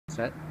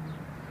set.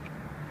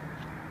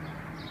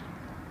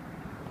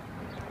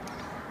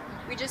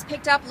 We just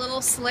picked up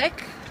little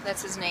Slick,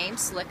 that's his name,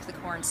 Slick the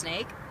corn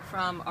snake,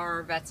 from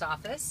our vet's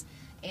office,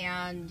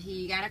 and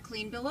he got a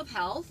clean bill of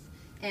health.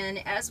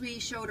 And as we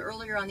showed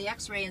earlier on the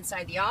x-ray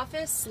inside the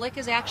office, Slick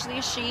is actually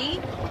a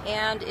she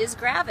and is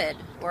gravid,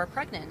 or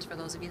pregnant, for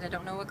those of you that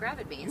don't know what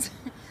gravid means.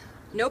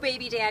 No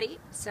baby daddy,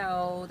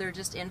 so they're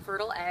just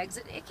infertile eggs.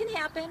 It can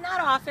happen,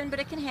 not often, but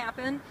it can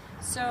happen.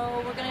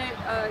 So we're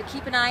gonna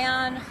keep an eye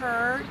on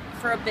her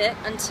for a bit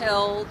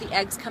until the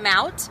eggs come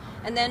out,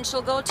 and then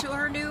she'll go to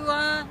her new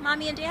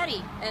mommy and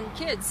daddy and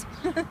kids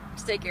to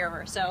take care of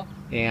her. So.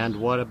 And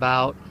what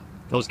about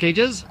those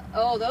cages?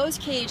 Oh, those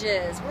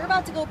cages. We're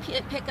about to go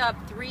pick up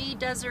 3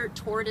 desert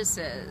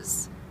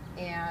tortoises,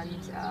 and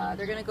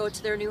they're gonna go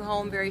to their new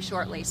home very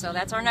shortly. So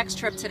that's our next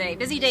trip today.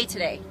 Busy day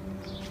today.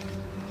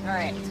 All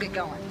right, let's get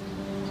going.